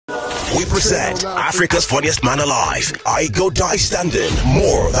We present Africa's funniest man alive. I Go Die Standing,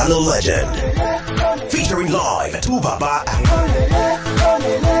 more than a legend. Featuring live Tiwa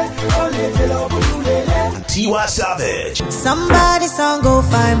and Tiwa Savage. Somebody song go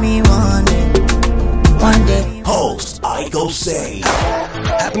find me one day. Host I Go Say.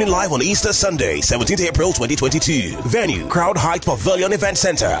 Happening live on Easter Sunday, 17th April 2022. Venue, Crowd Heights Pavilion Event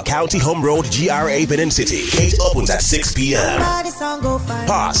Center, County Home Road, GRA, Benin City. Gate opens at 6 p.m.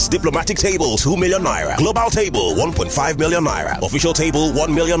 Pass, diplomatic table, 2 million naira. Global table, 1.5 million naira. Official table,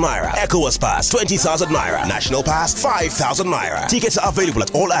 1 million naira. ECOWAS pass, 20,000 naira. National pass, 5,000 naira. Tickets are available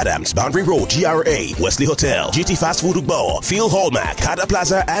at all Adams, Boundary Road, GRA, Wesley Hotel, GT Fast Food Ugbo, Field Hallmark, Kada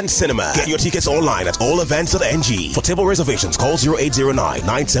Plaza, and Cinema. Get your tickets online at allevents.ng. For table reservations, call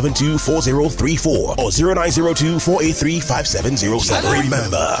 0809-972-4034 or 0902-483-5707.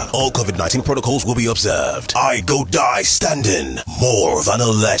 Remember, all COVID-19 protocols will be observed. I Go Die Standing, more than a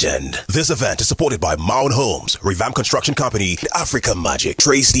legend. This event is supported by Mound Homes, Revamp Construction Company, Africa Magic,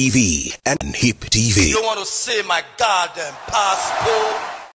 Trace TV, and Hip TV. You don't want to see my goddamn passport?